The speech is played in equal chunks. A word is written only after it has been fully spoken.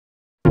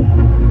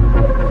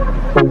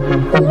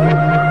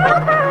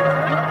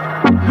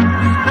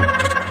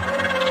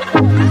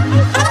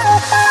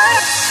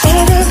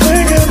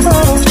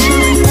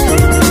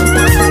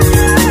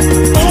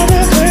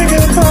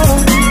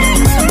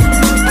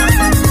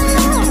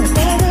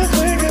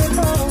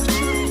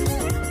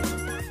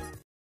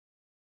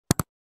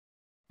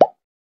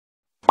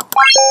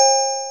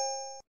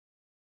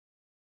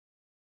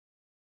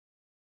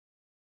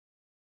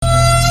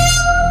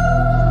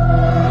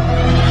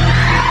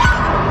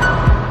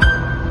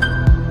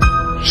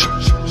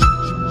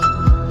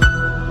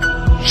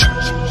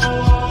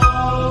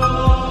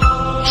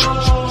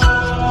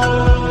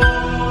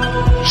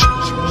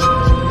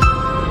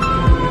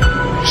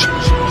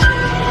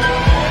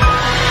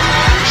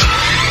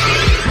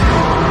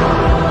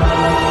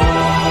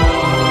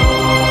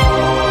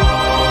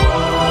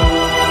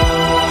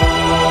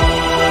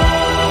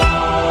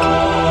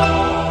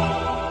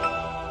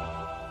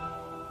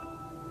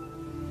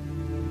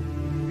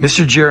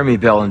Mr. Jeremy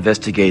Bell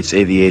investigates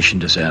aviation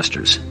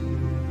disasters.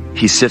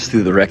 He sifts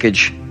through the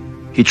wreckage.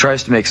 He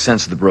tries to make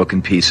sense of the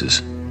broken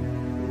pieces.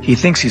 He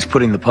thinks he's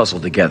putting the puzzle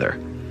together.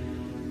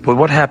 But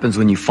what happens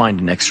when you find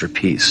an extra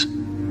piece?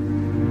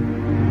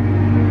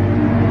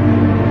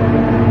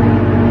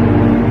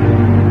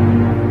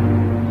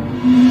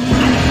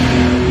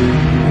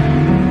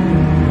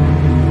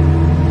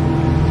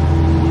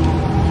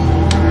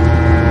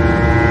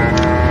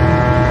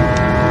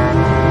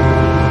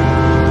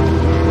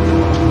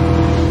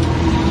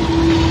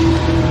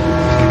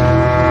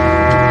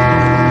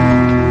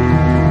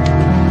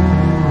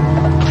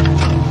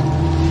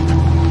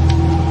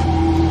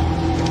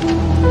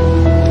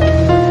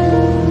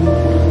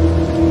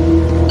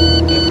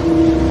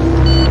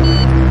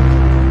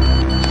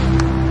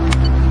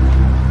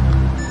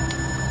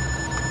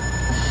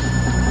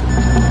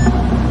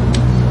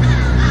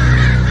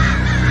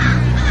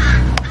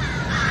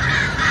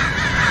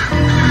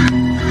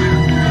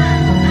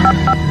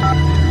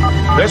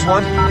 There's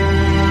one.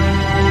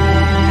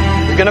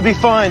 You're gonna be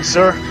fine,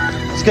 sir.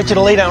 Let's get you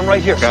to lay down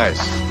right here. Guys,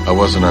 I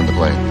wasn't on the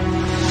plane.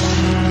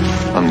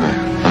 I'm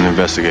the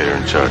investigator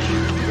in charge.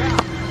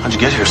 How'd you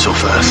get here so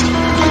fast?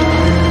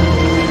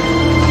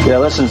 Yeah,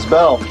 listen, it's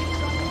Bell.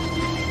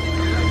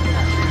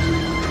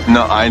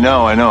 No, I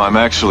know. I'm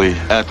actually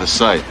at the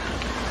site.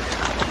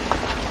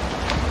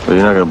 But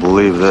you're not gonna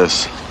believe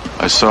this.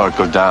 I saw it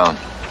go down.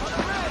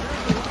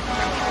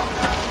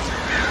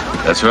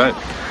 That's right.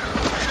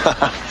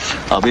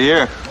 I'll be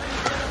here.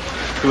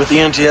 You with the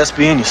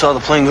NTSB and you saw the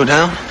plane go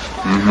down?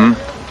 Mm-hmm.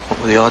 What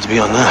would the odds be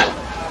on that?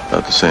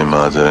 About the same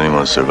odds that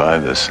anyone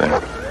survived this thing.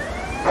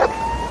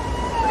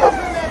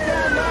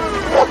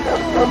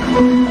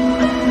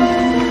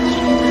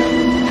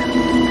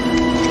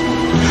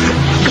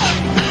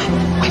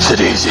 Takes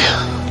it easy.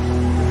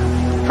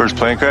 First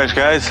plane crash,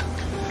 guys?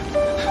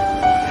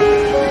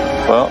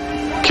 Well,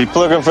 keep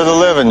looking for the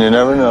living, you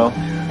never know.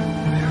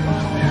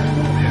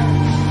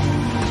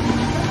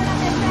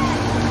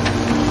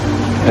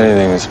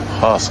 Anything is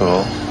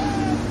possible.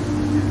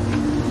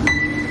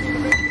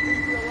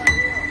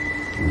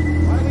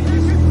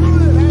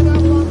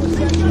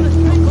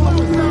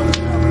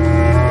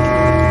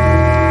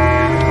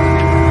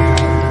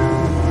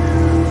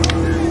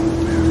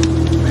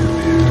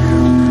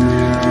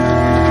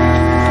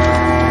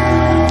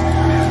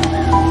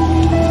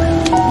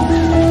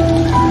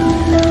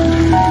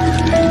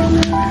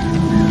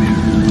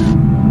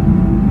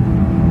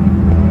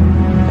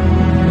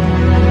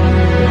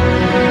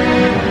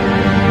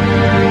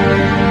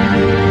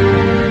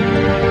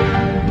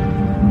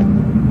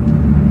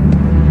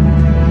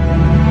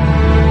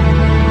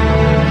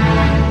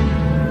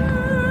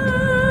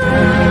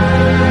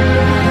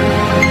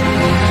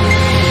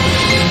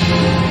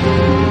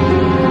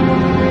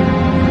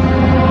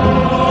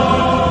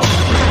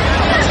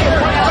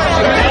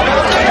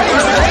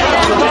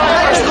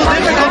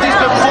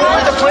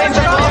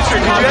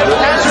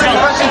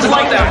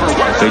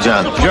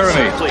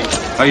 Jeremy,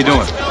 how you doing?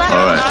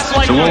 All right.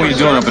 So what were you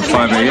doing up at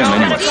 5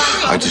 a.m. anyway?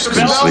 I just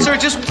couldn't sleep. Sir,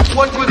 just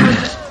one quick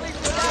minute.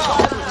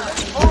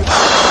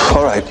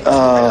 All right,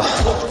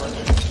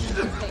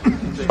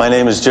 my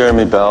name is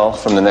Jeremy Bell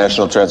from the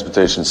National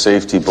Transportation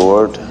Safety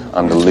Board.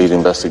 I'm the lead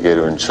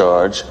investigator in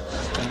charge.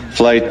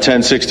 Flight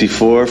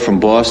 1064 from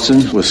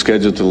Boston was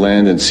scheduled to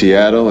land in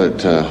Seattle at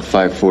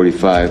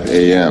 5:45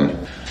 a.m.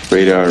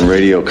 Radar and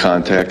radio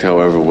contact,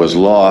 however, was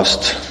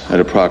lost at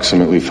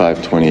approximately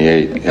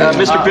 5:28 a.m.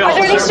 Mr. Bell. Are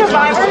there any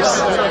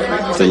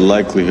survivors? The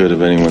likelihood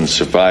of anyone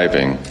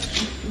surviving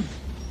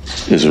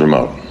is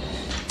remote.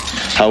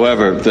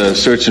 However, the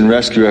search and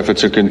rescue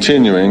efforts are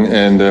continuing,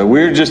 and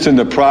we're just in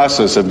the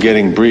process of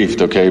getting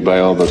briefed, okay, by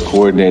all the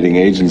coordinating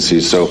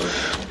agencies. So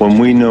when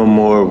we know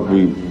more,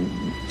 we...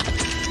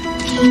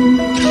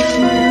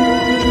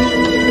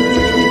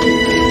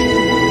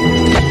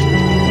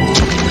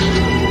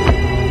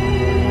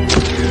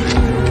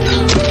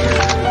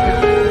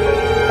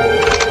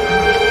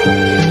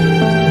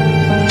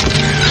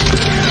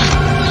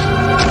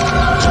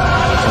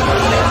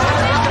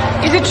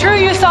 Is it true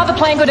you saw the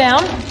plane go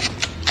down?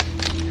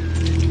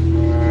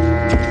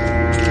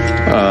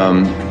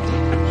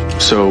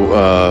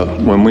 So,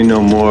 when we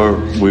know more,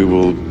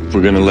 we're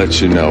going to let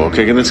you know.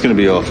 Okay, that's going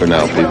to be all for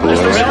now, people. All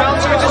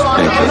right?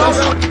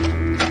 Thank you.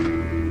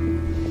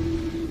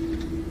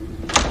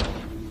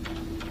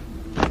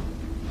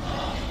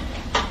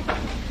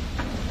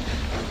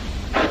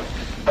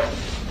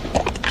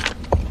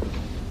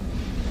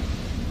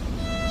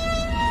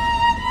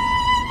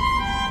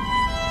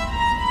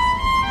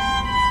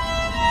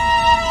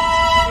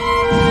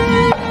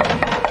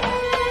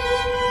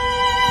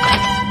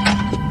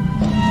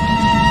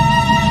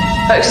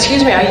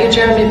 Excuse me, are you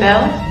Jeremy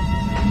Bell?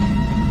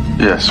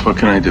 Yes, what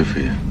can I do for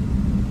you?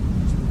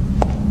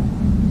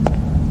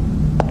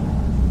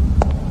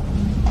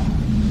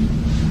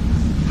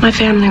 My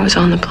family was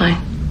on the plane.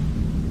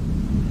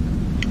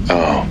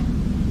 Oh.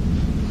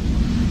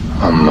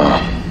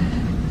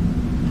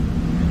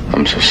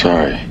 I'm so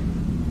sorry.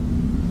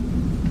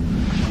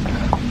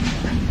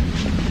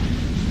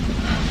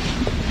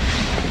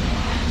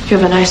 You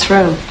have a nice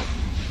room.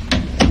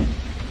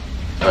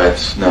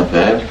 It's not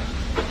bad.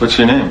 What's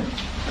your name?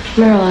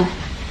 Marilyn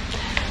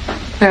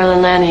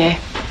Lanier.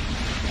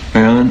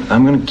 Marilyn,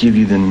 I'm going to give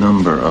you the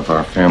number of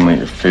our family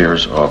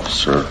affairs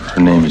officer.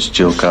 Her name is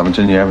Jill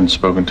Covington. You haven't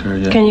spoken to her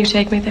yet? Can you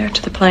take me there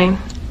to the plane?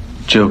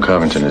 Jill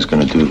Covington is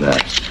going to do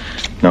that.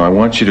 Now, I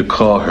want you to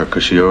call her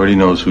because she already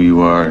knows who you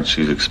are and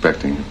she's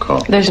expecting your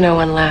call. There's no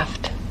one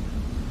left.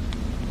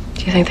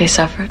 Do you think they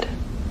suffered?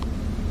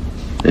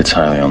 It's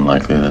highly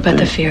unlikely that But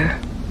the fear.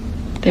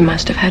 They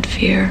must have had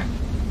fear.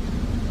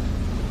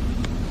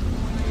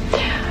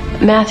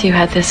 Matthew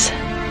had this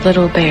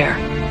little bear.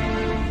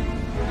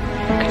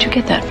 Could you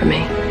get that for me?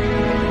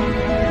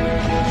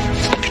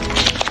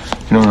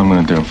 You know what I'm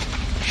going to do?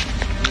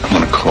 I'm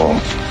going to call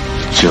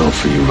Jill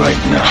for you right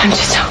now. I'm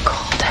just so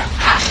cold.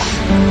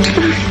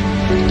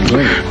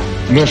 Wait.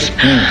 Miss,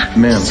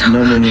 ma'am.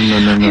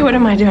 No. Hey, what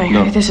am I doing?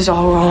 No. This is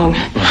all wrong.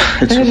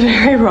 This is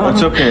very wrong.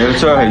 It's okay.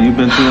 It's all right. You've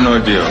been through an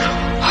ordeal.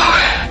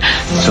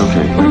 It's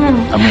okay.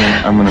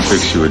 I'm gonna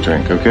fix you a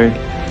drink, okay?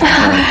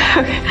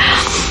 Okay.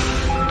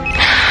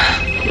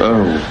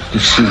 Oh,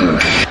 excuse me.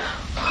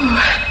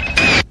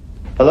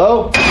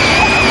 Hello?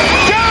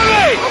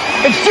 Jeremy!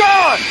 It's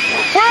John!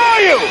 Where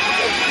are you?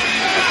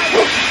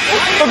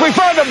 Look, we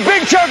found a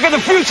big chunk of the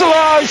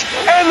fuselage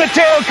and the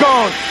tail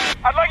cone.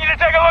 I'd like you to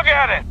take a look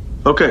at it.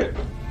 Okay.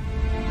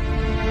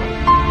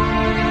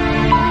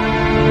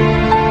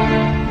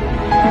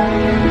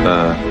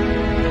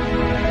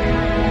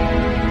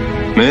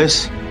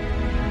 Miss?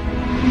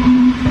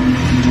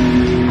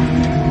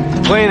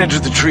 The plane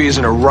entered the trees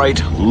in a right,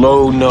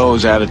 low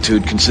nose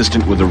attitude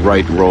consistent with the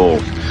right roll.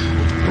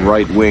 The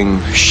right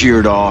wing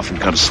sheared off and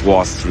cut a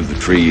swath through the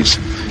trees.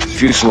 The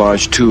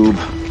fuselage tube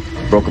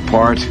broke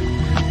apart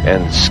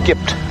and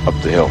skipped up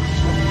the hill.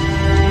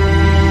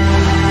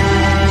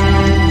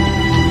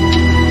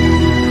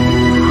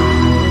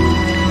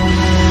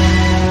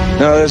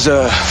 Now there's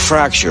a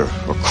fracture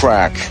or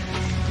crack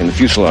in the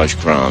fuselage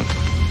crown.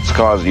 It's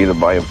caused either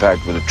by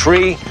impact with a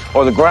tree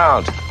or the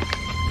ground.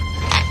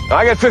 Now,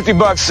 I got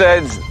 $50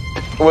 said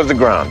with the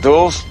ground.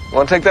 Duels,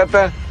 want to take that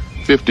bet?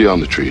 50 on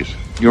the trees.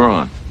 You're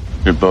on.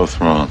 You're both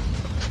wrong.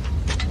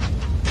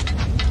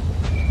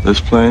 This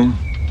plane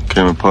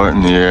came apart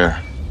in the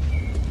air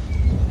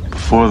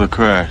before the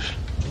crash.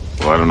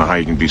 Well, I don't know how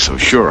you can be so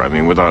sure. I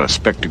mean, without a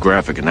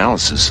spectrographic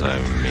analysis, I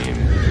mean...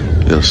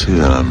 You'll see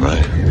that I'm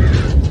right.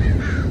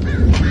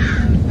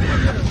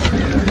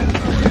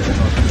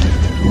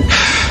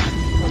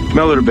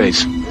 Melder to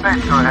base. Base, go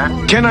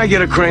ahead. Can I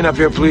get a crane up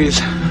here,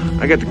 please?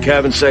 I got the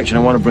cabin section. I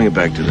want to bring it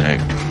back to the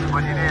hangar.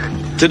 When you need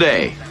it.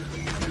 Today.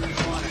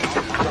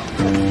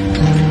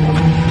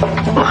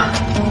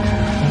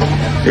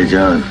 Hey,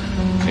 John.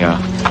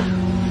 Yeah.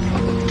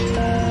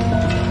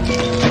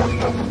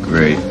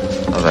 Great.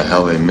 How the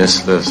hell they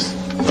missed this?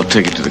 I'll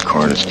take it to the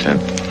coroner's tent.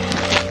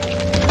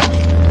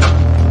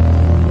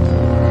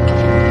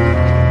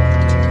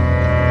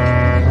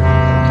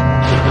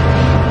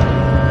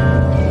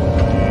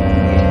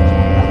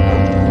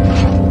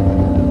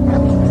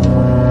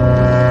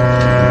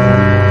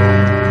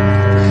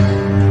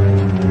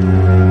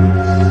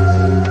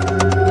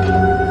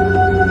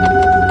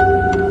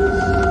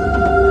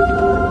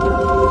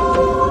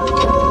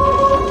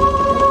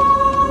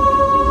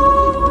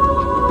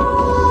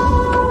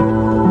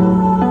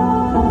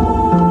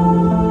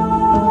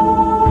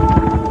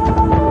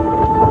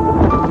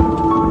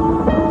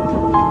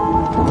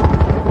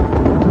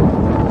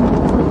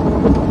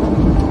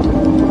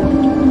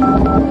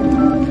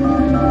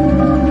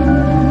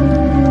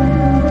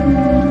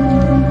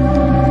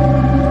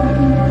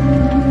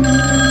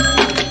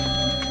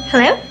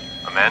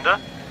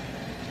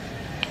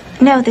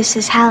 No, this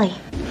is Hallie.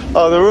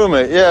 Oh, the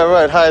roommate. Yeah,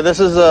 right. Hi, this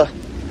is,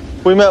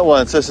 we met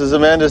once. This is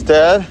Amanda's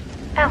dad.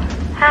 Oh,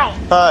 hi.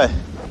 Hi.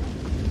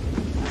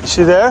 Is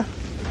she there?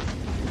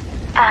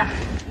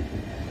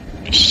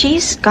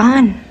 She's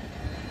gone,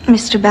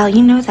 Mr. Bell.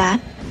 You know that.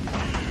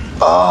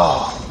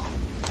 Oh.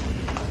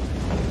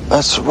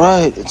 That's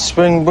right. It's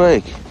spring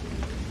break.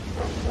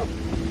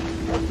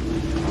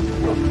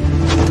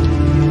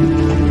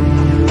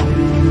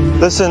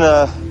 Listen,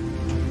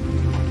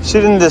 She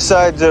didn't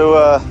decide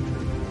to,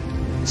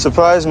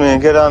 surprise me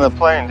and get on the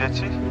plane, did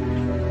she?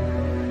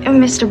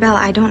 Mr. Bell,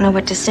 I don't know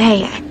what to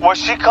say. Was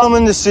she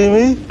coming to see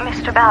me?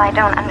 Mr. Bell, I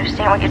don't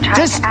understand what you're trying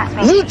to ask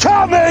me. You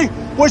tell me!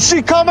 Was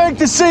she coming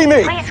to see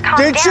me? Please calm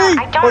did down. she?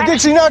 I don't Or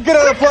did she not get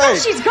on the plane?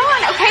 She's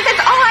gone, okay? That's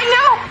all I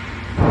know.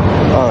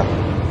 All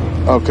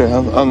right. Okay,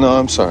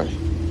 I'm sorry.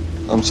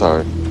 I'm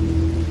sorry.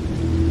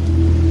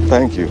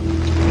 Thank you.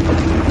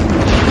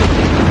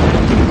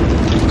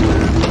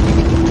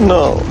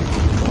 No.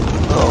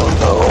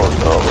 No.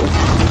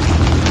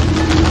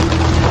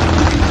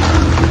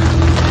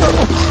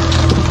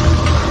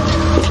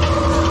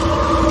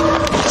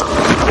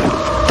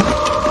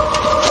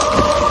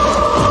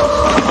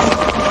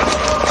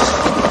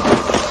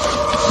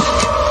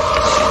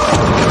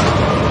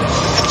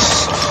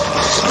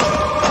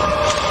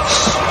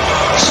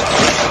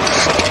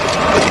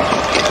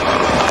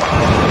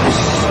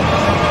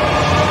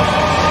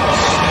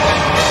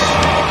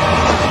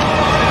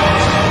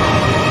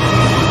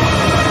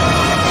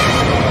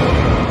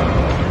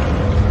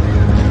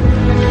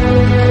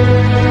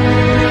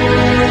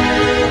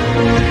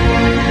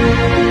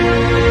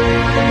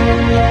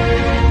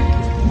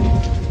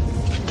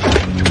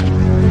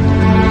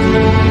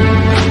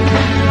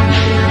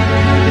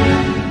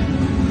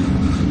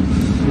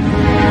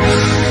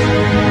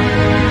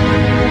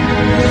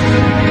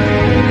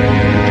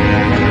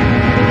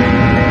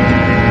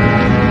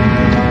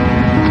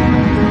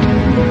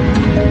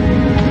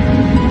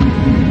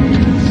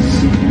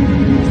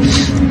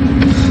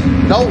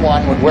 No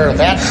one would wear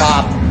that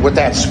top with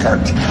that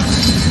skirt.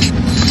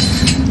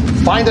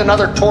 Find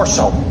another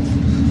torso.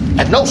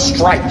 And no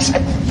stripes.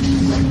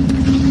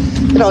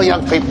 You know,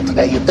 young people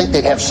today, you'd think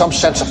they'd have some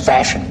sense of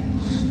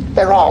fashion.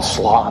 They're all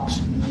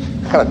slobs.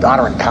 I got a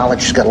daughter in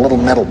college, she's got a little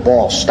metal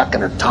ball stuck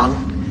in her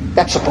tongue.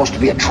 That's supposed to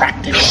be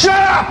attractive. Shut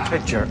up! Hey,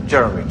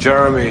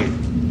 Jeremy.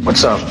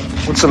 What's up?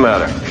 What's the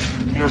matter?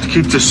 You have to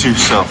keep this to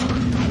yourself.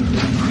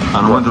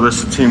 I don't want the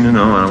rest of the team to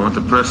know. I don't want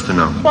the press to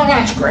know. Well,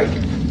 that's great.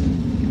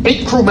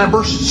 8 crew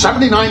members,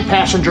 79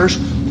 passengers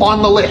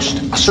on the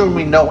list.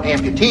 Assuming no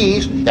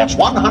amputees, that's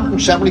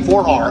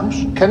 174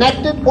 arms,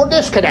 connected or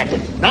disconnected.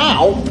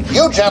 Now,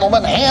 you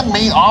gentlemen hand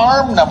me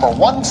arm number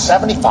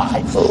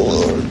 175.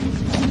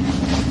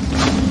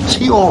 Is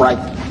he all right?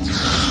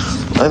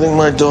 I think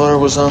my daughter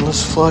was on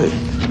this flight.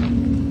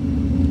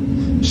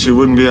 She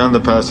wouldn't be on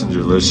the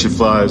passenger list. She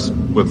flies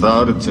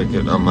without a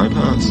ticket on my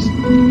pass.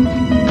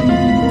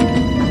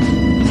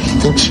 He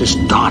thinks his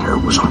daughter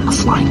was on the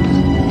flight.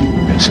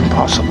 It's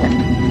impossible.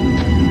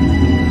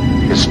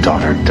 His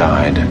daughter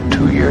died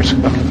 2 years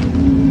ago.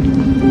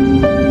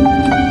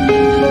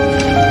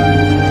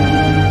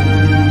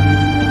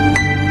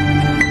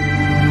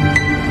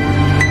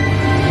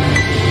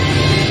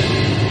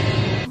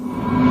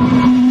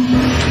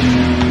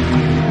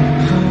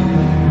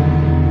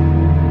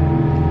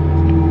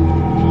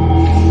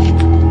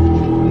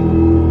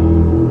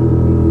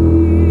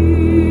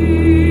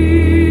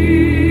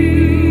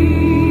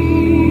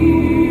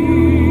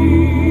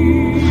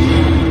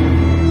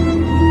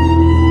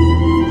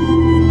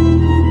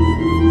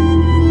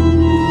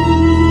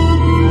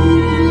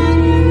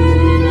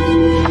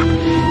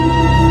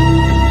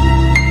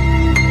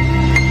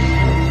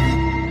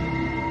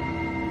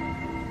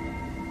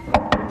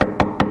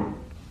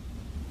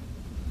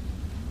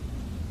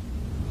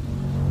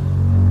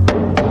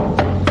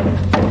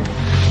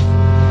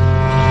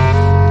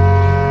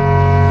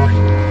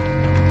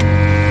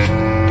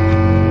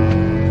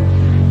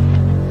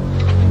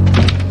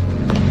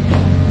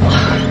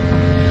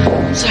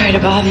 Sorry to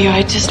bother you.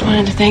 I just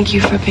wanted to thank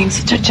you for being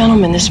such a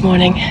gentleman this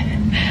morning.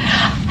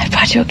 I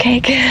brought you a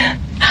cake.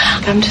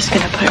 I'm just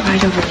gonna put it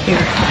right over here.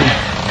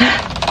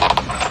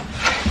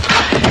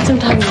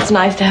 Sometimes it's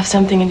nice to have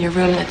something in your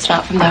room that's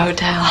not from the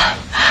hotel.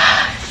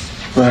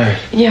 Right.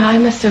 Yeah, I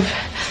must have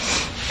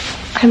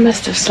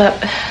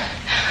slept, I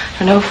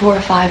don't know, 4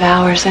 or 5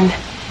 hours in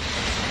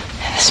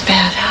this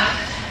bed.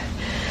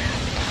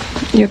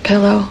 Your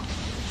pillow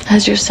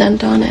has your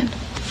scent on it.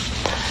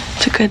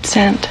 It's a good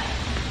scent.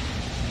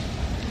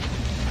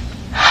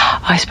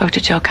 I spoke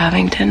to Joe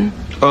Covington.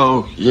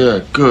 Oh, yeah,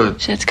 good.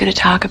 She said it's good to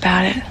talk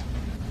about it.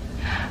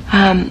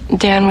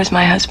 Dan was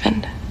my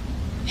husband.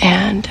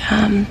 And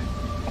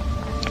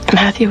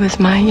Matthew was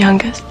my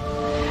youngest.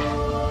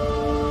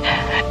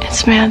 And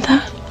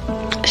Samantha,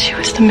 she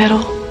was the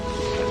middle.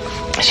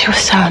 She was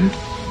son.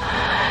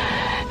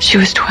 She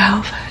was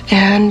 12.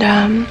 And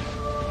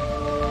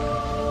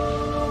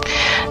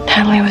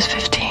Natalie was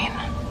 15.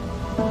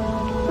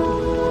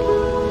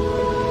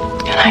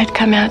 And I had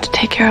come out to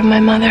take care of my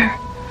mother.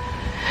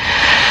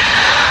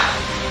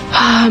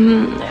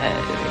 Can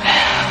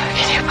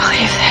you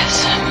believe this?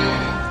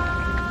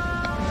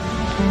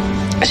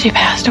 She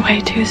passed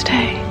away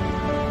Tuesday.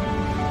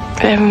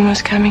 Everyone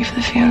was coming for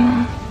the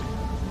funeral.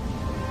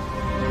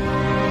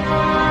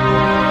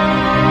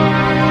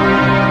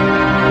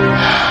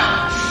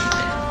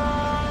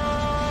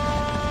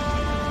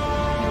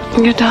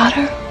 Your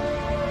daughter?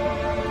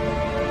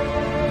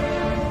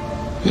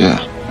 Yeah.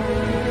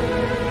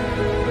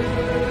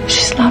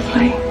 She's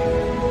lovely.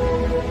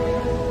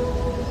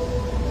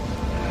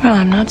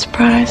 I'm not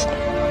surprised.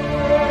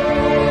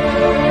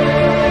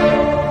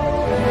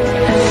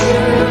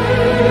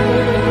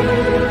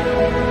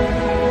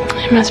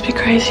 I must be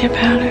crazy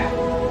about her.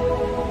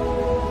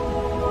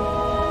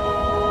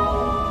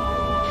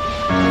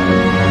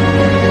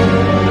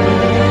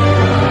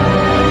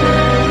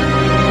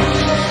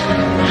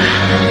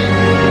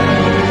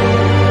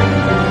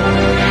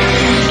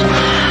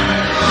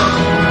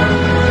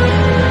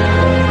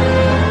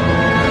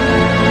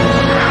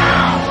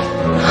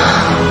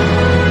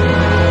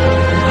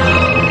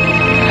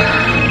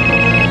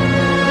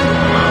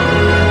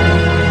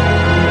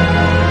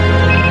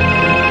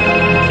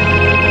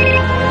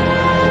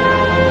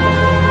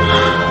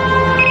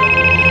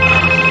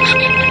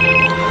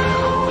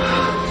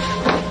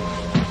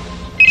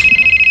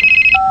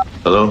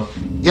 Hello?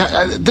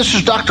 Yeah, this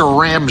is Dr.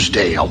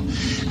 Ramsdale.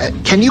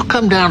 Can you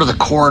come down to the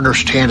coroner's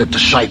stand at the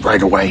site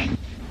right away?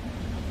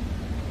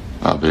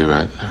 I'll be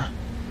right there.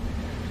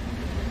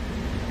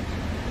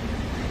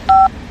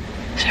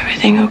 Is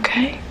everything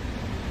okay?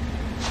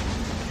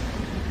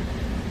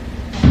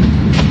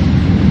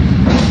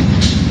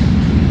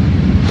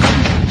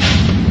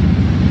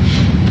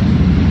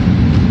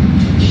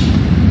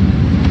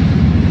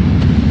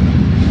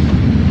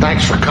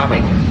 Thanks for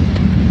coming.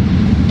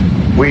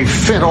 We've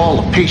fit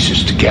all the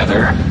pieces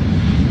together,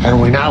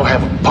 and we now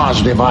have a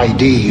positive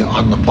ID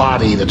on the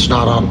body that's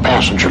not on the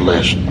passenger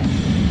list.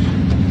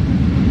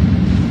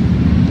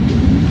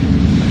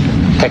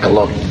 Take a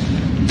look.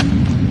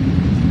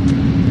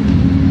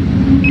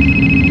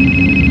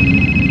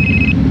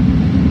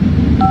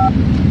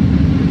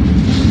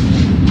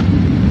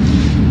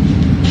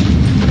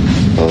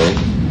 Hello?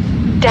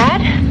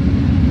 Dad?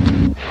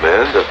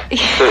 Amanda? Is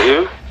that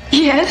you?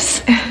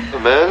 Yes.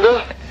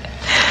 Amanda?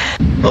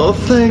 Oh,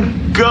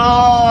 thank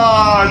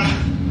God!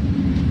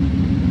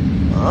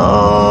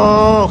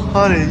 Oh,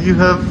 honey, you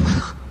have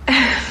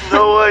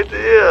no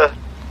idea.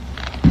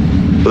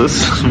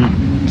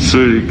 Listen,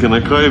 sweetie, can I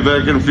call you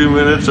back in a few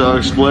minutes? I'll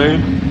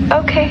explain.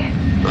 Okay.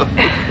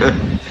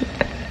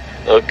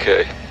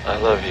 Okay, I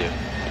love you.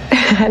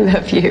 I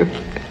love you.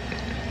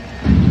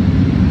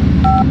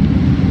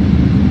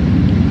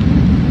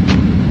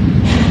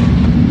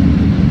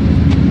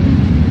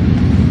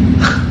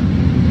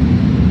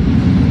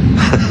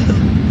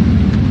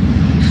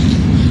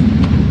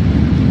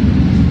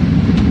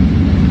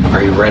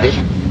 Are you ready?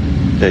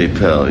 Hey,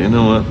 pal, you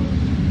know what?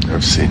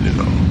 I've seen it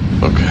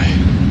all. Okay.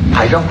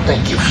 I don't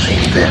think you've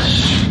seen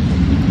this.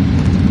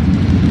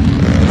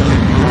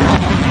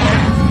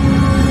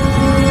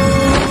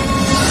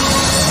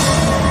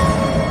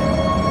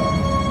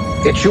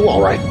 It's you,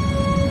 all right.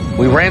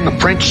 We ran the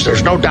prints,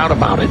 there's no doubt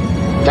about it.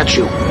 That's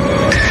you.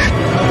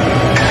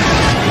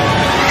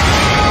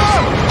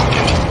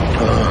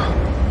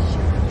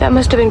 That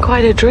must have been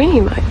quite a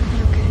dream.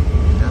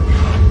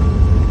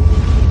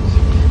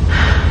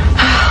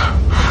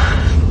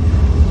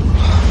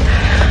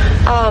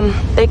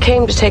 They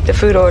came to take the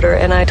food order,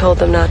 and I told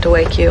them not to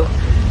wake you.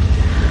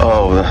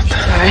 Oh,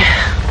 Sorry.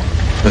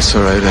 That's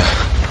all right.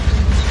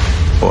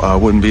 Well, I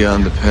wouldn't be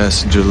on the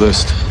passenger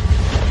list.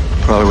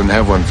 Probably wouldn't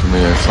have one for me.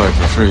 I fly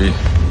for free.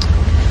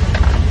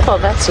 Oh,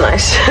 that's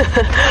nice.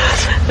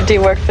 Do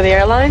you work for the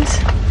airlines?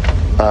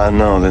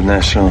 no, the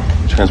National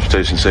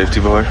Transportation Safety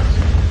Board.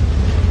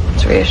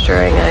 It's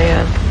reassuring.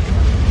 I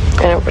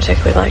don't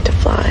particularly like to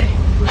fly.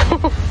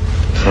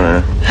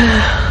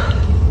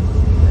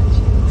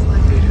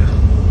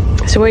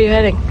 So where are you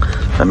heading?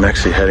 I'm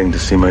actually heading to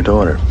see my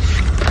daughter.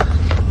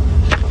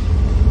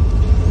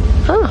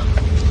 Oh,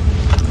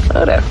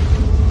 photo.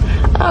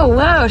 Oh,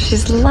 wow,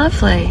 she's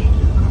lovely.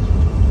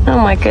 Oh,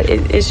 my God.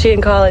 Is she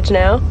in college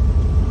now?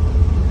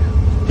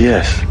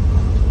 Yes.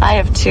 I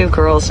have two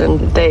girls, and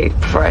they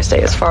prefer I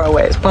stay as far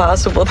away as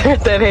possible. They're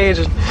at that age.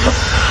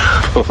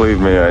 Believe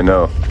me, I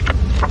know.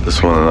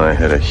 This one and I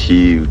had a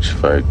huge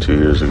fight 2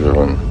 years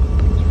ago, and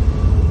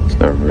it's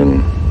never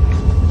been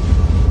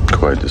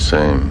quite the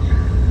same.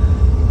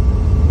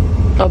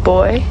 A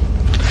boy?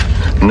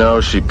 No,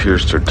 she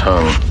pierced her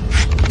tongue.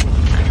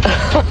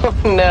 Oh,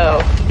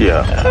 no.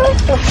 Yeah.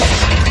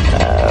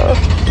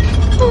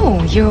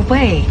 Oh, you're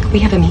awake. We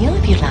have a meal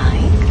if you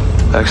like.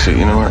 Actually,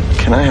 you know what?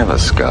 Can I have a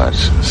scotch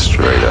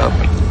straight up?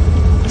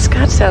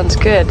 Scotch sounds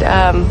good.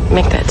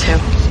 Make that too.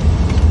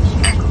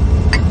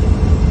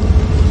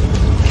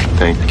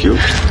 Thank you.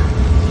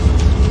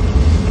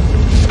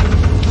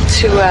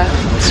 2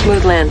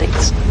 smooth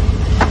landings.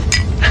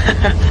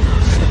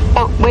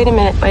 Oh, wait a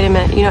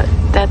minute. You know,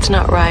 that's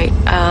not right.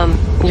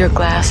 Your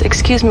glass.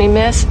 Excuse me,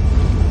 miss.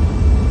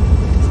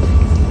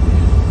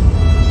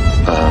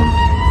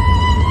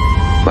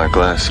 My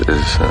glass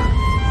is,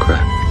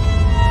 cracked.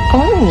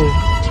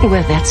 Oh,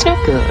 well, that's not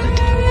good.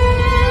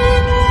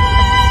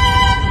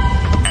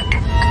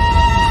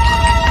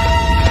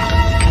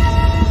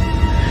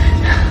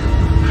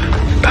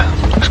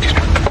 Excuse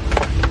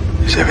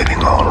me. Is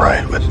everything all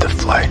right with the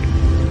flight?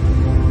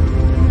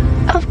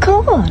 Of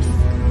course.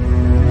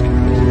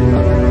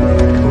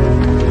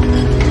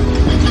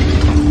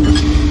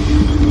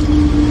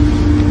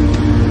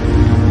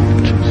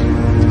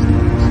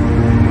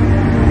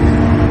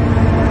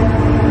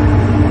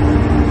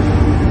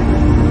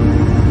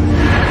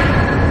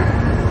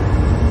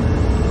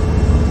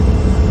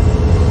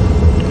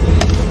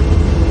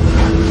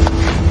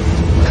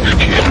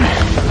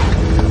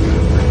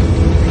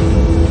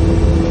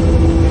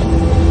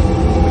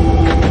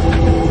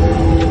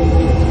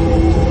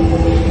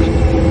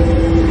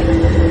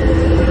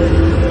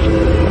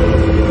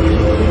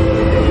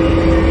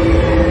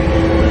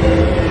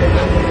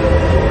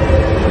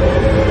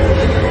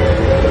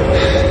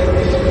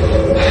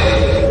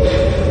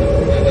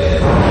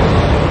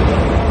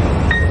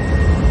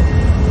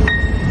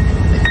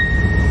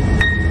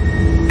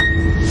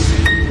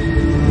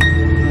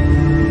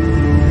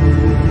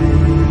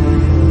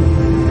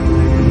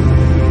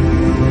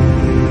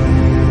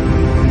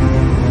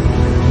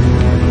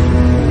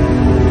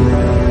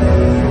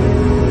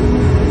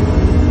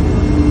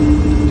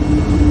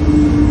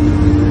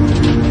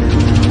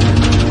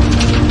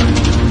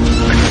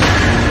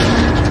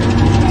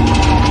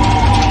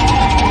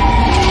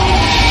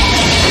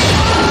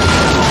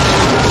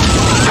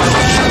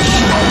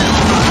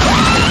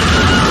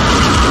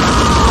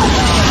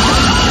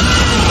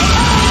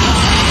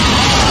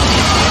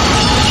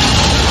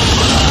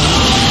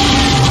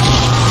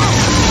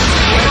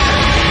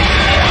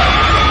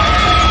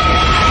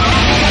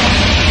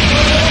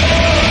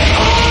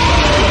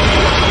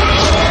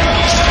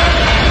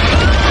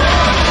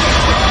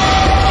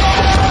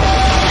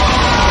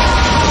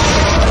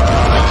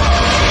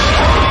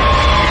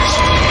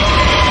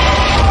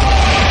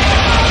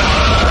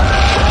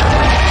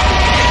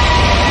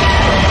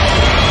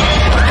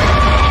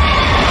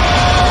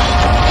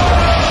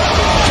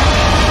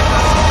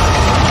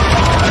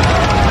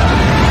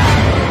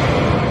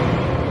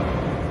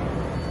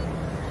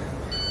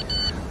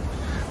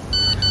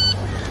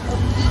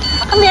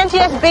 come the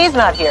NTSB's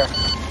not here?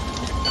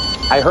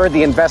 I heard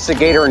the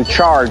investigator in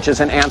charge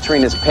isn't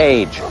answering his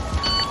page.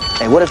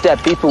 Hey, what if that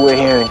beeper we're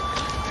hearing,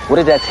 what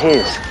if that's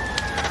his?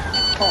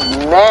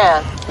 Oh,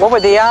 man. What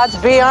would the odds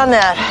be on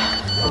that?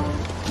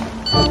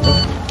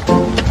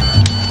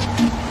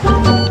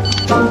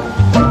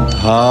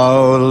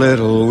 How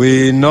little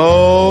we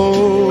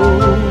know,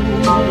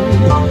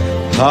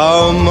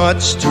 how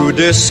much to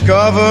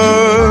discover,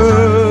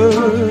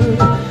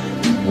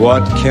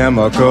 what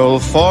chemical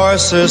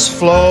forces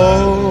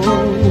flow,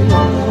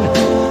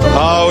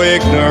 how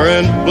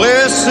ignorant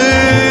bliss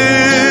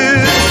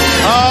is,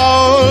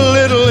 how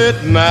little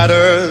it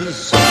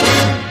matters,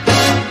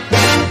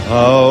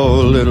 how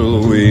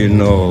little we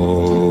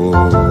know.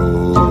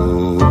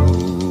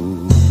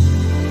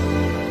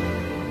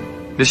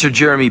 Mr.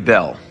 Jeremy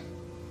Bell.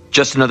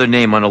 Just another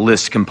name on a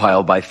list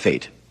compiled by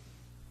fate.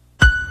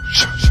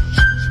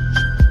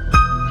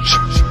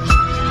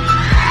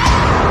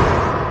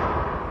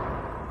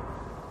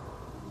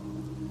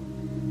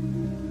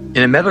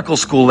 In a medical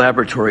school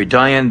laboratory,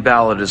 Diane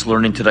Ballard is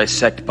learning to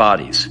dissect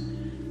bodies.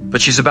 But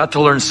she's about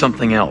to learn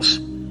something else.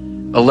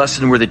 A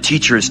lesson where the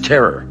teacher is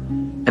terror,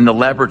 and the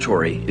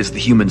laboratory is the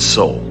human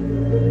soul.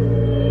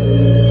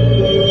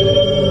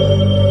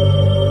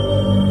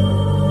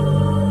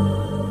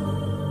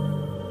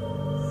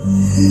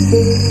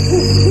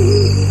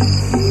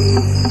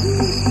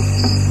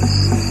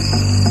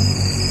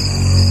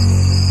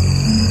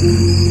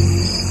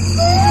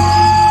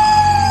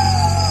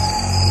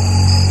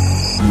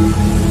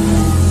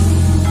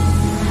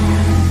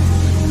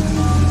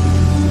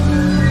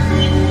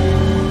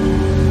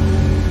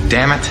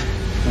 Damn it.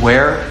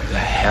 Where the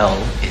hell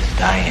is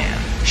Diane?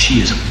 She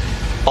is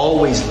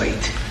always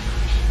late.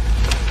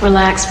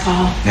 Relax,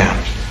 Paul. Yeah.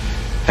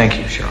 Thank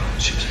you, Cheryl.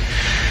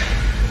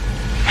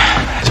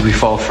 As we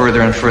fall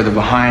further and further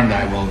behind,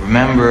 I will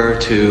remember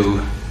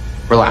to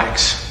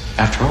relax.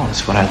 After all,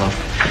 it's what I love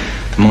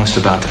the most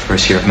about the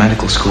first year of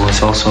medical school.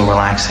 It's also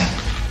relaxing.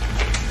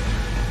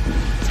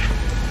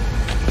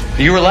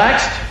 Are you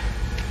relaxed?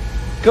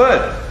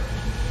 Good.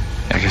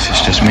 I guess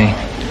it's just me.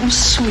 Oh,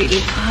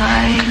 sweetie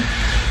pie.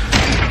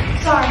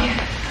 Sorry,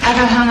 I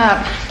got hung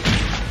up.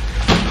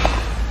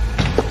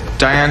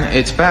 Diane,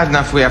 it's bad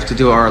enough we have to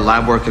do our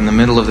lab work in the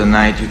middle of the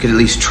night. You could at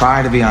least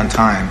try to be on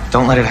time.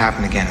 Don't let it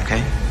happen again,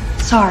 okay?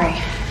 Sorry.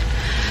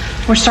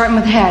 We're starting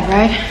with the head,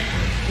 right?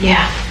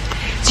 Yeah.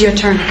 It's your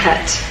turn to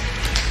cut.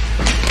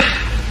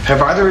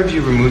 Have either of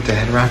you removed the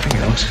head wrapping?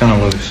 It looks kind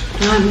of loose.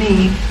 Not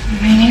me.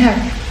 Me neither.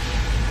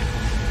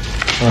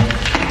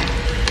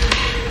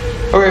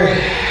 Okay.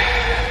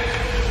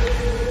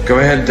 Go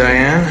ahead,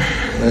 Diane.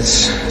 Let's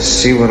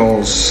see what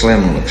old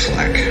Slim looks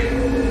like.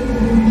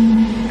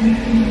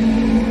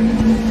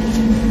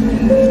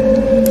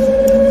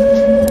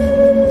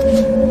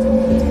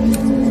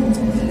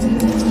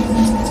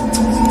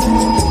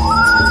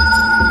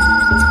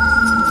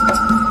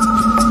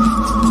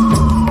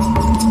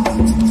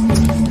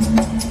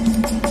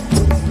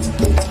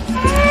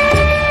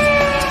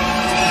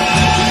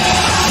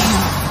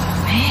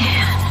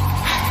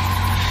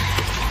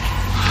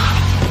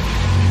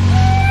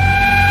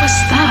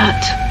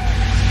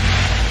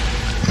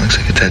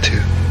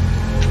 Tattoo.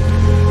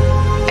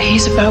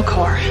 He's a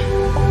Bokor.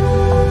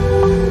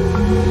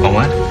 A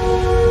what?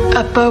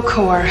 A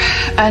Bokor,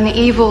 an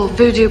evil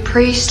voodoo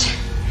priest.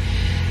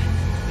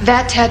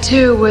 That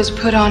tattoo was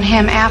put on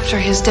him after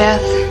his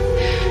death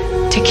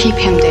to keep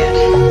him dead.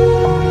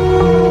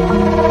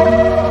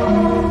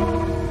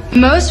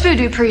 Most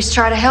voodoo priests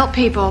try to help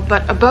people,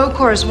 but a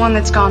Bokor is one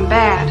that's gone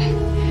bad.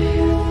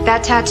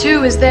 That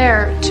tattoo is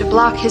there to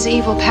block his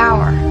evil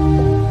power.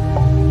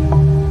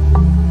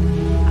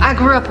 I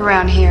grew up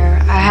around here.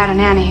 I had a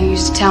nanny who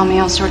used to tell me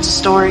all sorts of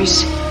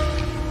stories.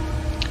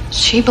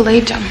 She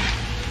believed him.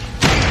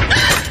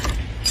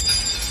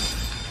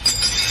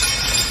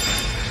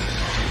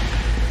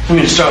 I'm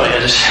gonna start. I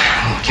just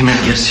came in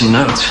to get some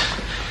notes.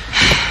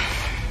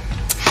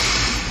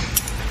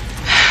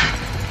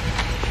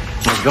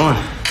 How's it going?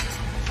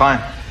 Fine.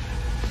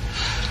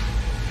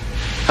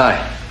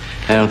 Hi.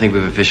 I don't think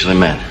we've officially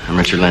met. I'm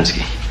Richard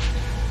Lenski.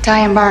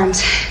 Diane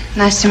Barnes.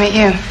 Nice to meet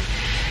you.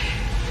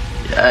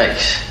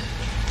 Yikes.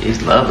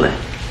 He's lovely.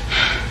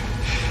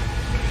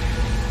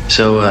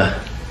 So,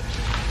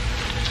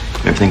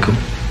 everything cool?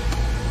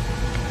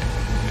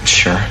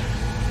 Sure.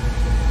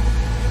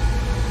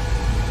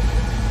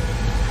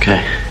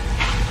 Okay.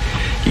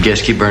 You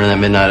guys keep burning that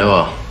midnight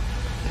oil.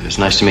 It was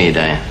nice to meet you,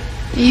 Diane.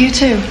 You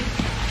too.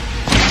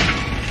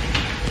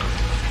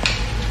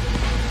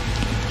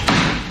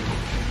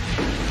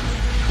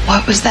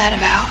 What was that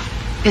about?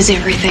 Is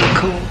everything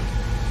cool?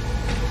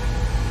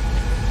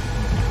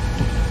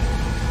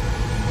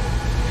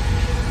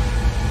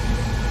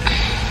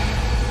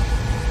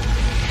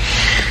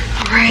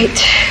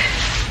 Right.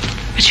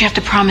 But you have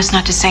to promise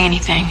not to say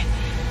anything.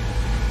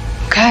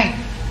 Okay.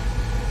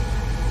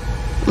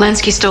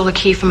 Lenski stole a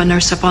key from a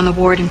nurse up on the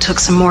ward and took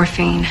some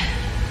morphine.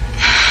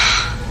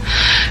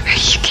 Are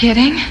you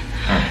kidding?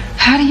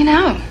 How do you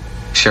know?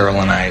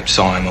 Cheryl and I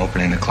saw him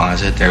opening the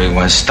closet. There he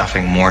was,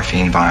 stuffing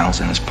morphine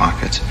vials in his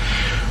pockets.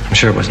 I'm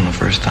sure it wasn't the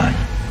first time.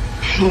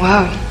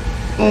 Whoa.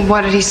 Well,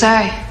 what did he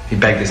say? He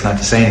begged us not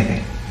to say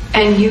anything.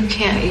 And you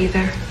can't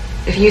either.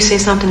 If you say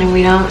something and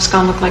we don't, it's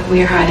gonna look like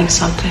we're hiding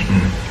something.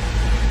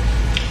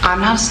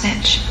 I'm not a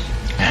snitch.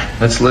 Yeah,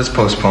 let's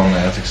postpone the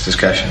ethics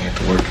discussion and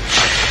get to work.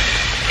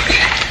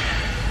 Okay.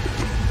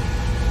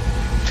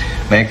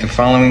 Make the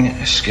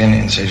following skin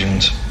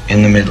incisions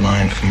in the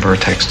midline from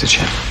vertex to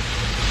chin.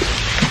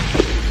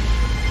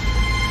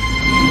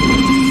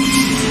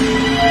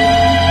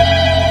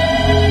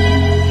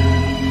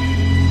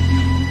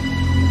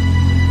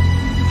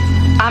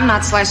 I'm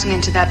not slicing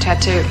into that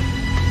tattoo.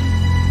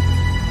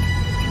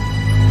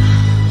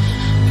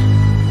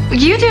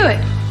 You do it.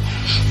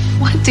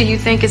 What do you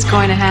think is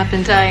going to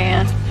happen,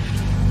 Diane?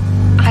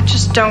 I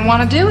just don't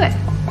want to do it.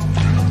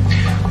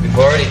 We've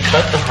already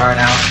cut the heart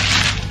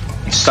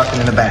out and stuck it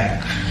in the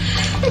bag.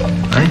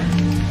 Right?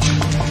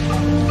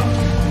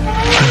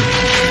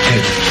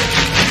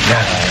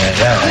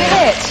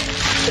 Quit.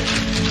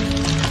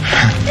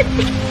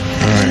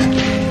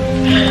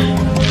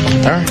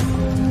 All right.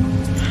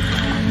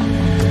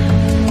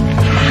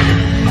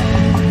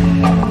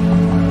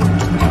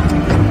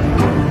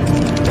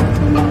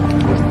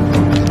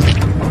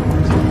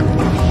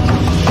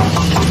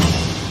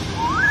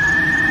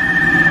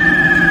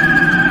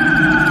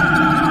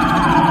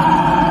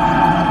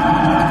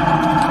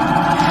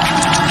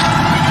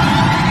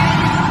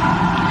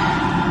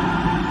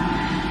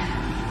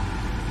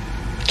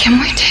 Can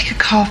we take a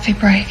coffee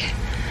break?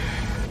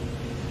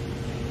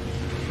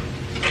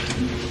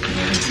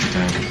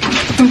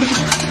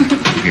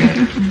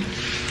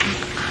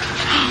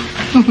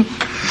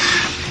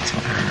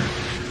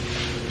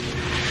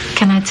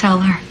 Can I tell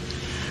her?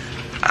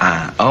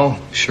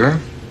 Oh, sure.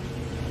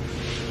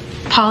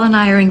 Paul and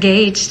I are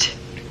engaged.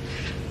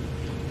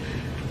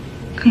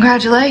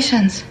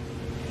 Congratulations.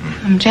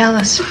 I'm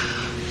jealous.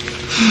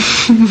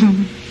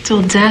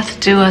 Till death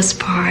do us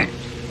part.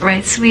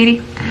 Right,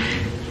 sweetie?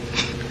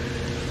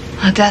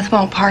 Well, death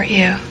won't part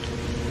you.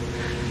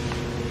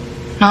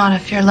 Not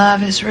if your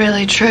love is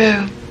really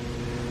true.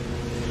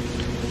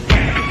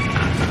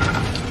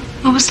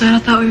 What was that? I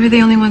thought we were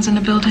the only ones in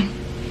the building.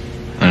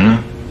 I don't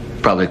know.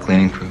 Probably a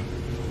cleaning crew.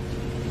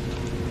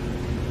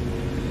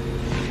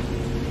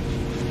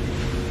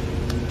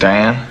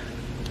 Diane?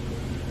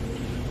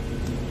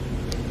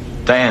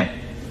 Diane,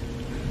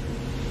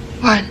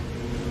 What?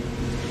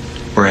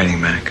 we're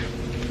heading back.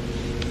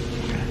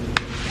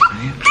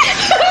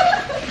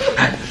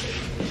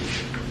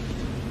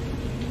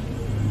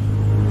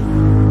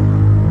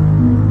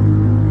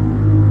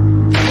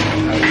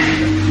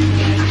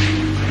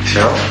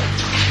 Cheryl?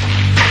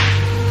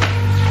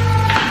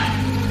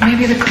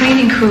 Maybe the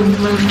cleaning crew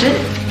moved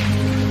it.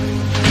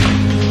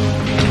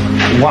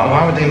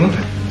 Why would they move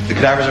it? The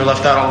cadavers are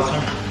left out all the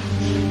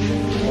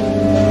time.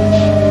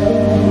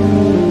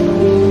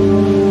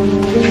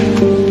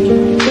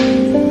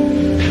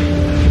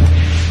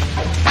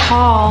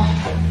 Paul,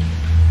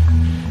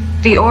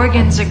 the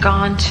organs are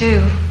gone too.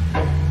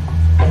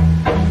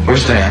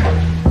 Where's Diane?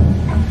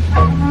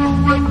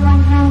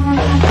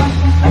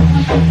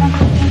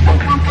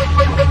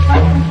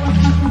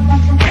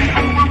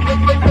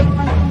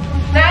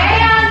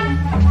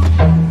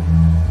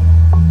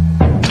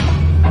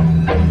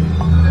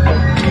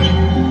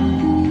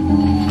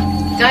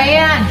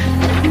 Diane!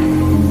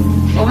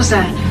 What was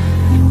that?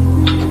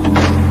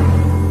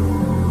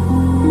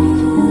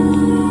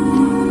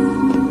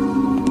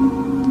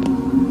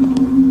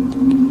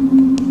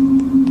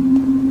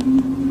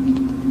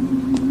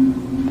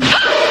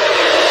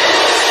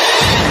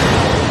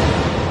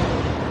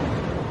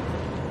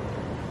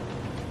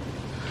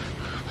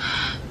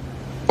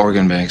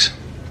 Organ bags.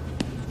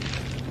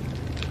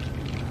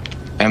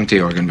 Empty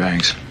organ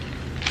bags.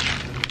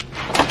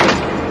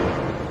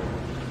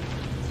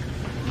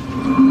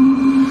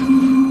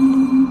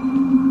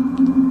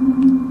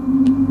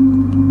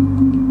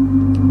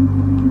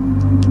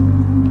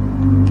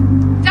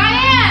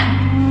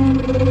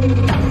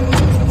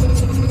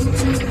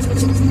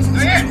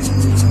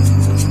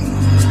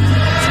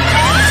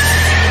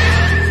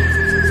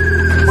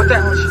 What the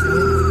hell is she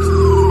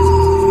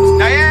doing?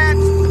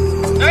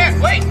 Diane!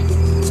 Diane, wait!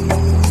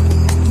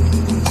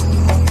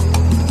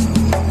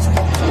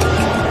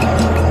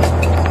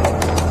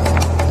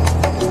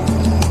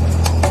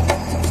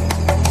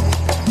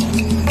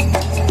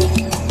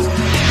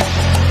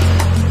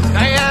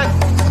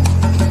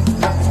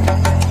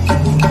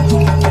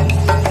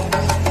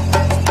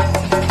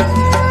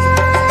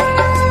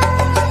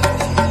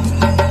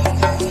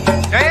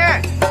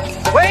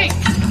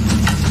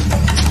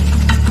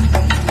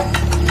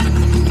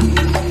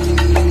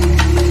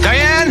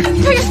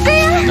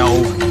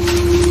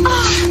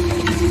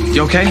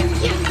 You okay?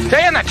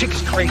 Diane, that chick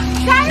is crazy.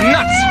 Diane!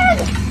 Nuts!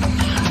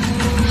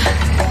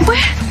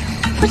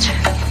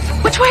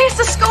 Which way is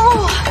the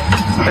school?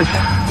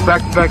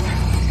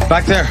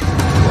 Back there.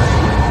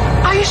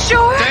 Are you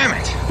sure? Damn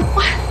it!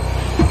 What?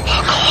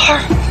 Call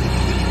her.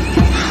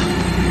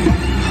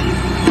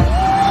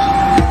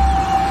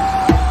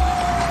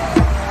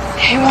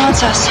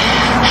 wants us.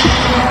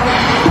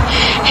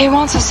 He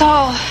wants us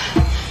all.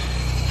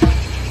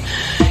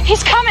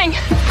 He's coming.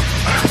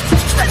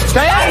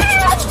 Diane!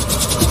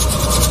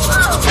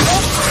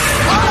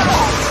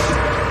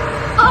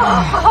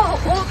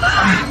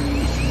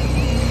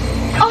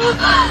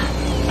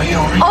 Are you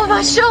all right? Oh,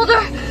 my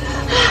shoulder.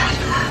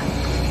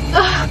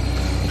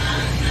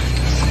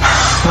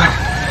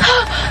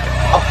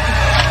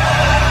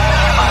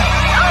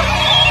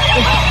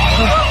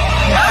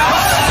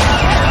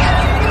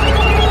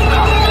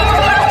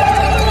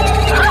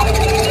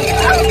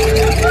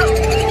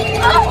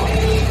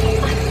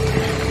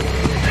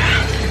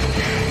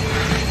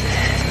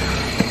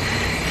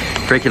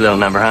 Freaky little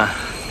number, huh?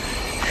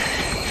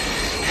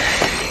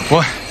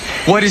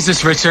 What is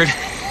this, Richard?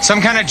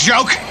 Some kind of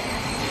joke?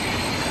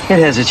 It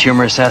has its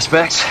humorous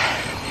aspects.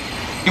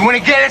 You want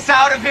to get us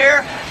out of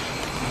here?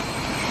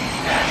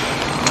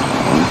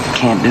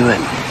 Can't do it.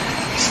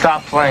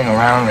 Stop playing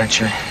around,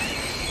 Richard.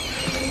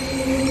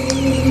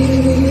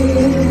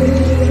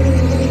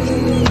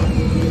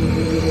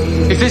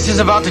 If this is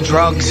about the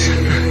drugs,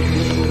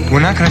 we're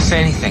not going to say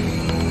anything.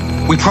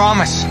 We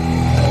promise.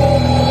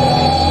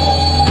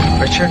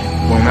 Richard,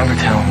 we'll never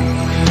tell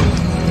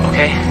him.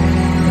 Okay?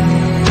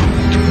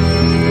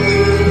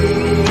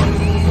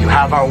 You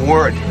have our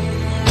word.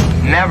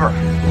 Never.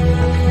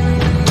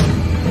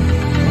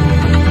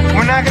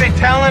 We're not going to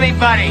tell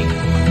anybody.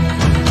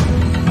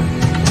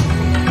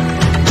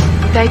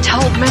 They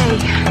told me.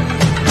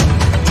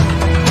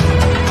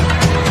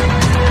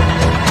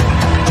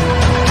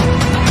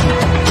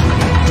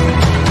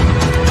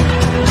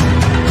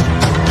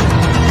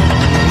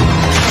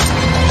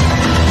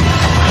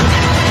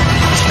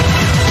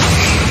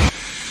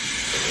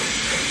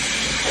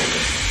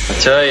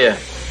 I tell you,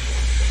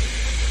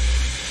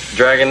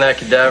 dragging that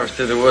cadaver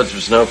through the woods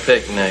was no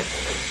picnic.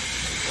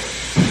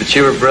 But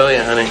you were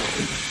brilliant, honey.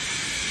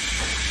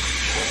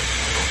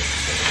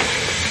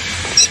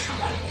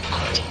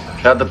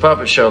 How'd the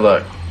puppet show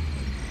look?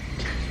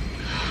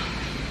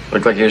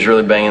 Looked like he was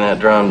really banging that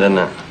drum, didn't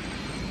it?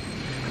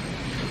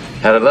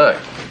 How'd it look?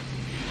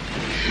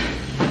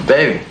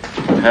 Baby,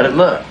 how'd it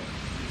look?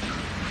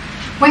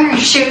 Where are your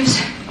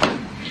shoes?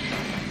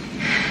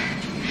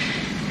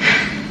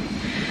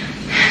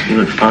 You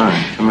look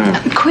fine. Come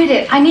here. Quit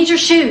it. I need your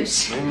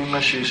shoes. What do you mean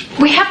my shoes?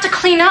 We have to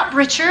clean up,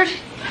 Richard.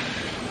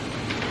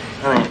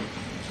 Honey,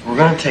 we're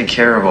gonna take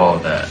care of all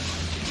of that.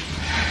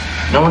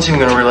 No one's even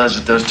gonna realize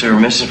that those two are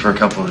missing for a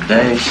couple of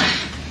days.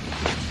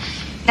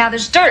 Now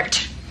there's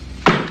dirt.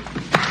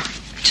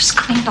 Just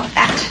cleaned all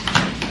that.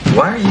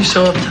 Why are you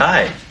so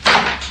uptight?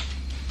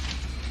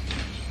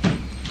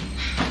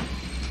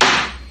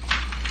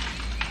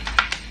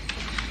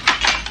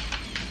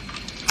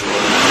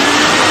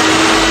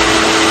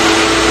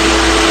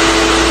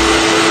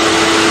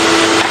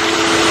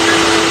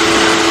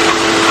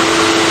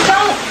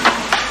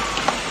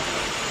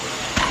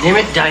 Damn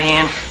it,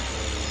 Diane.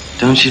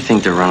 Don't you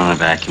think they're running a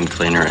vacuum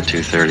cleaner at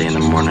 2:30 in the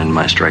morning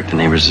might strike the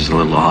neighbors as a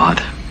little odd?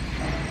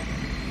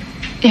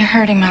 You're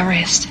hurting my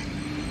wrist.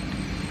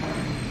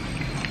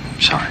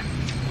 Sorry.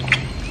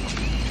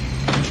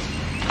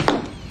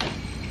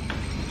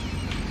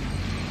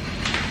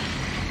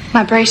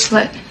 My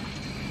bracelet.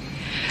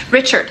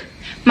 Richard,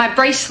 my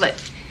bracelet.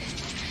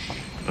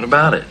 What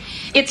about it?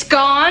 It's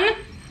gone.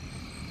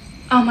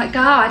 Oh my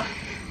God.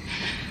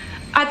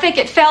 I think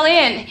it fell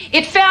in.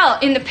 It fell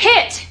in the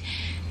pit.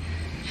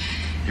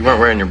 You weren't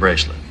wearing your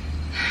bracelet.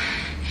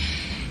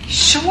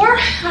 Sure?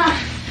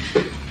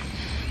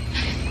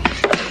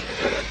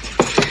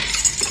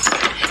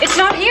 It's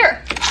not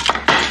here.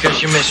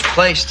 Because you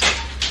misplaced it.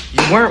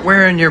 You weren't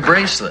wearing your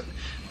bracelet.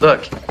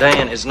 Look,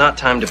 Diane, it's not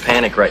time to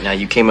panic right now.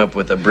 You came up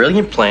with a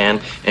brilliant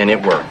plan, and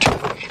it worked.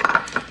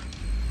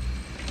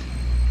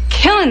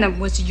 Killing them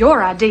was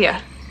your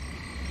idea.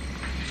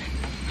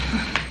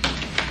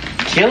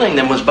 Killing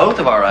them was both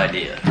of our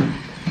idea.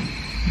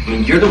 I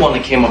mean, you're the one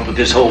that came up with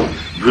this whole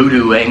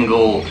voodoo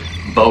angle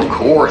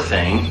Beaucourt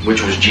thing,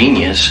 which was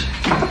genius.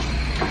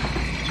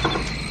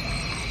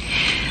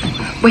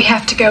 We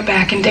have to go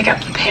back and dig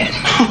up the pit.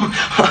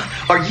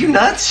 Are you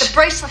nuts? The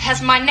bracelet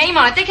has my name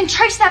on it. They can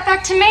trace that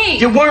back to me.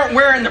 You weren't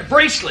wearing the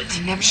bracelet.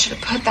 I never should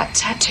have put that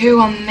tattoo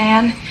on the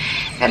man.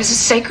 That is a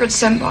sacred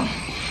symbol.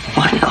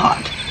 Why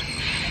not?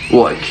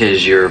 What,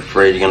 because you're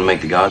afraid you're going to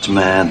make the gods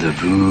mad? The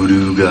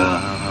voodoo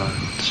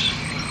gods?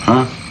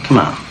 Huh? Come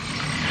on.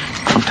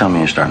 Don't tell me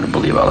you're starting to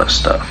believe all that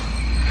stuff.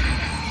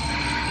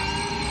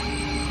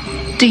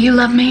 Do you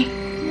love me?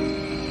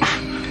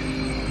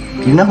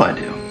 You know I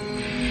do.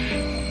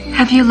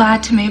 Have you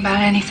lied to me about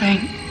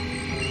anything?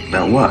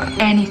 About what?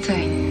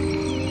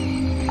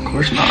 Anything. Of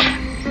course not.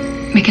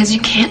 Because you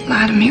can't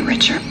lie to me,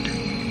 Richard.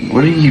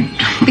 What are you...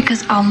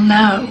 Because I'll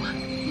know.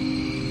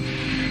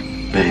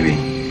 Baby.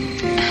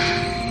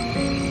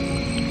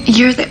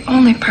 You're the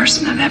only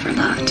person I've ever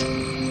loved.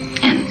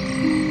 And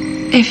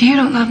if you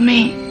don't love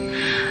me,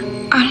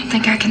 I don't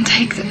think I can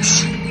take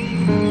this.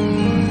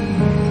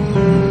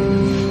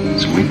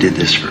 So we did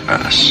this for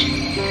us.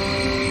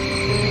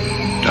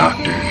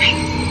 Doctors.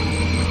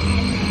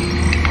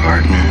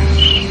 Partners.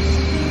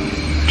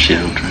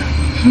 children.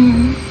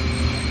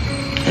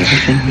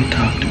 Everything we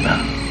talked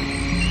about.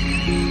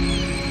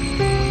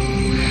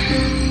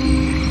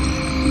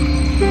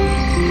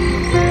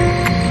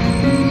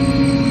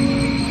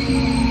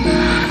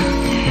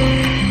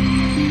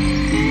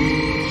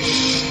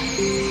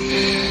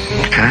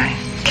 Okay?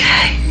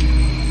 Okay.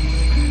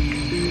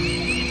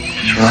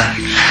 Just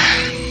relax.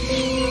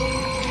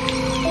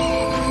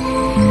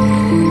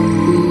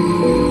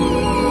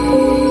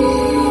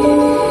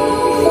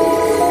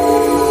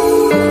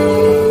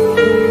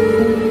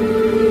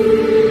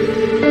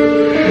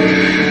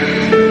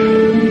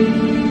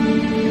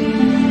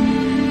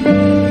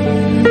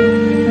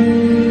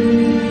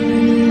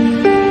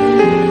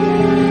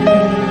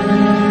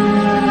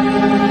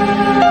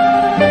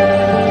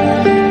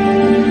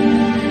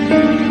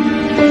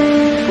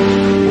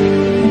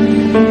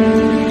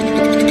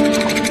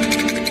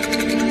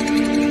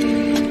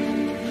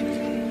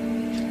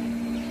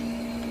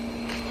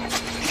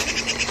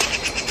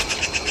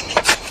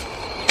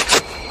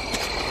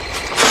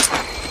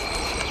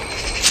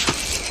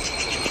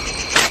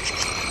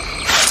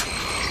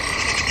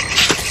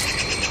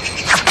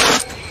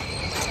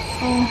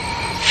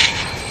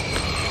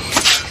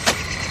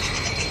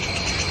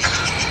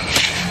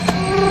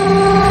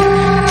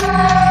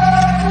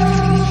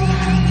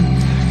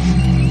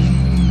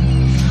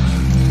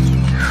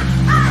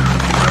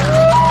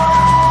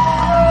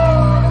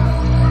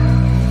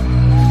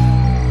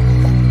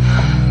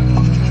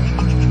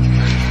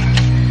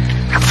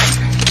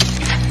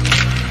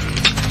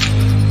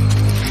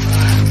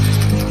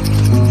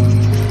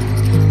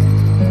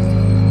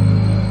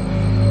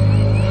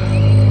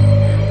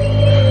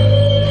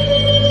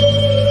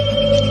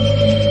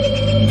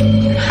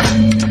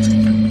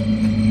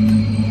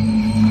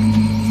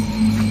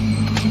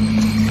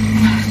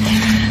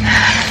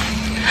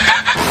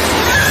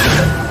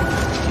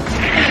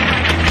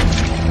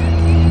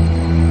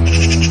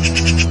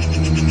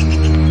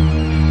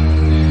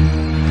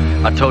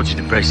 I told you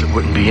the bracelet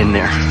wouldn't be in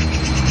there.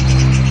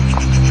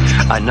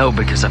 I know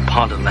because I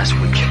pawned it last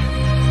week.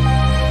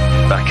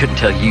 But I couldn't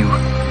tell you.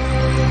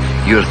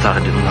 You would have thought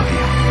I didn't love you.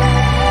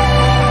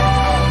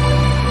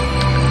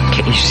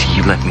 Can't you see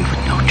you left me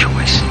with no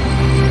choice?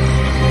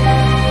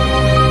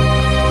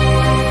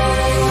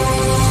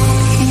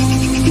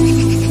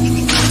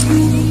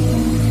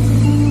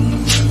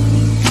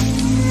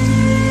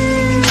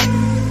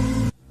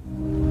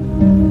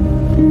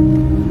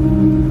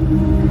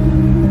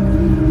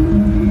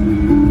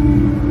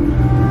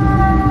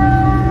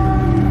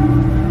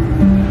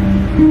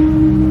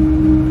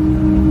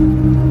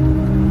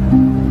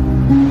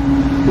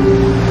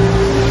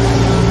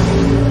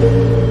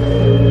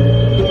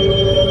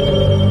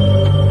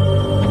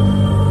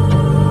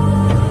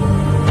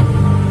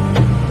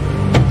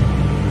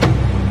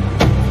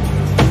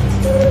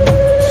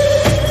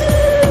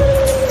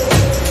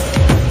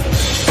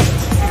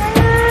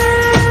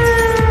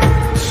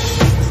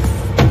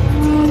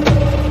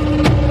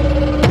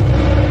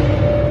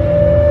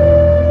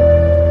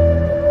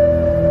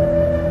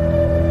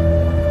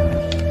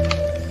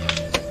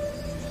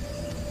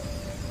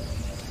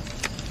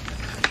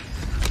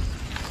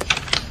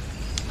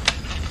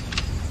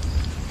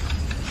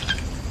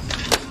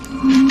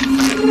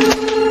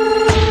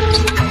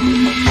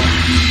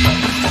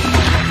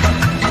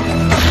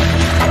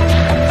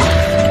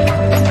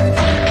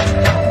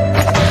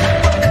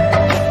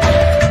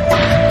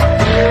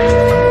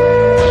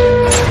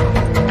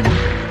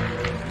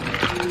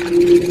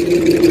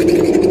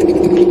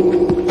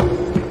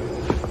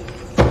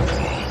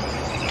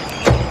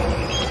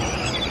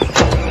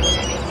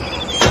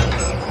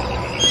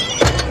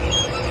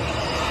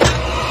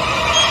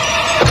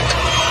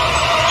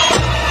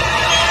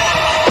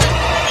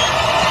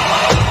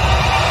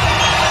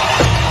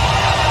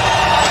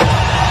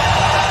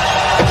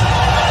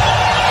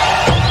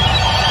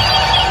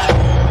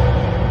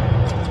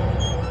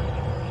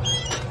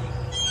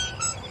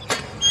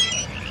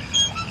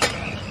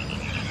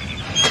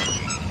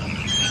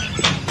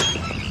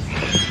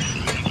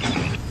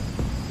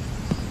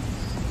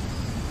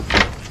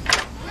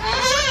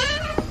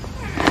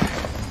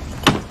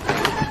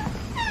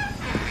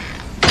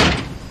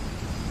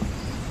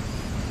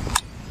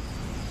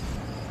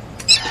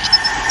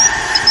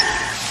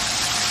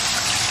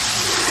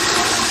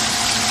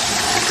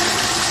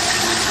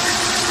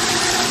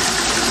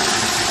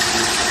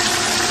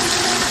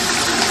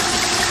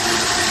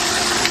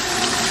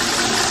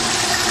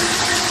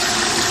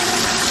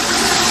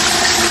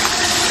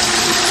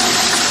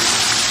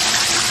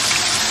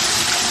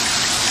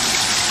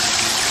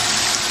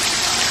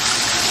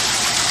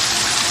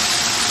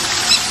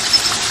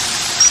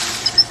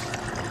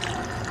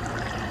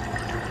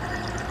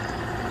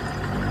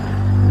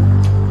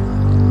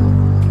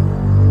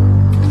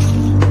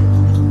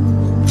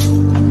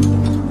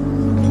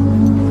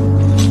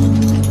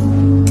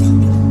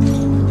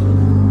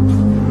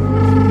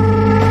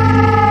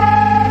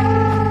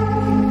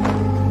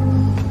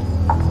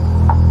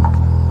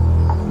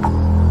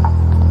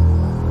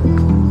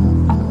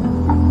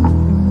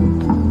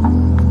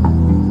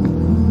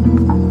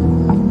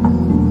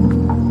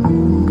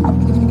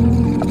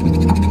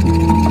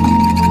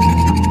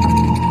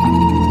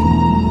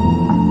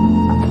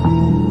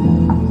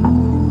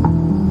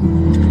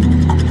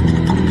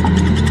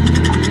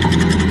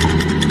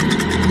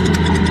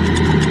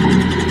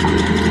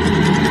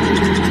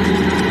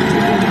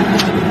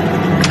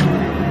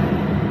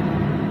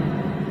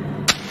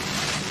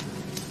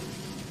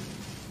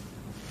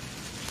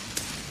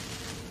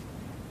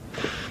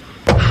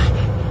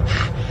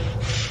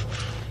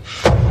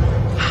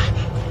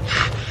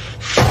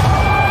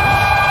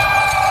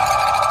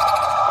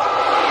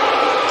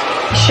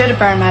 should have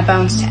burned my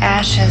bones to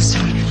ashes,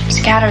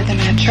 scattered them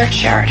in a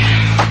churchyard.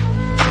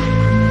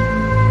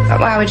 But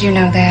why would you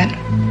know that?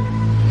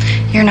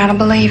 You're not a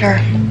believer.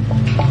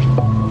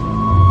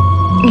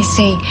 You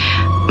see,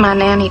 my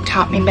nanny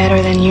taught me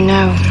better than you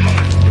know.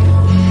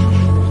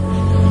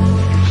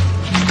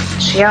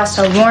 She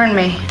also warned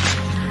me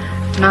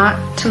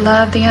not to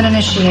love the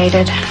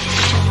uninitiated.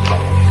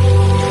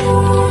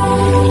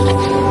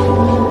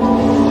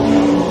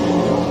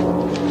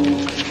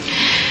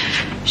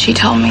 She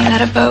told me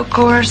that a boat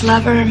goer's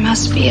lover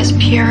must be as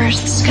pure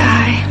as the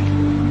sky.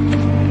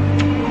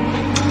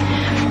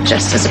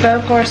 Just as a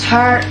boat goer's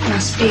heart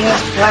must be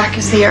as black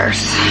as the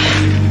earth.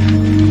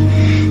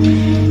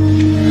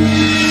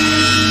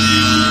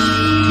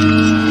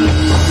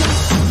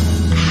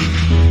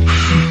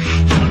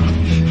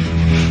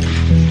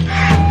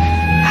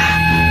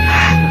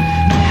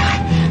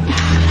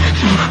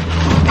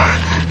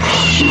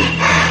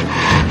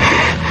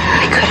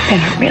 We could have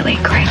been a really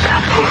great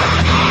couple.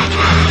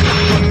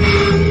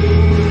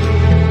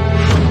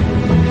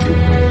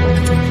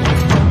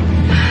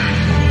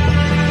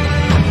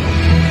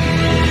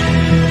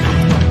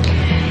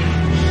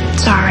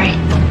 Sorry,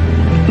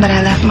 but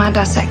I left my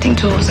dissecting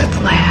tools at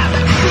the lab.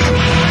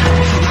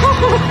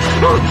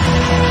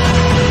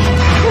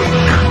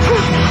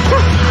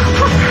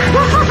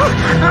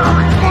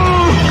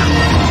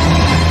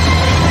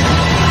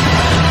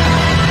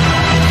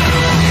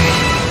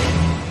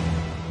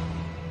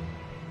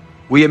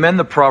 We amend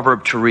the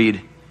proverb to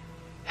read,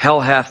 "Hell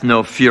hath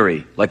no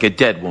fury like a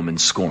dead woman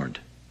scorned."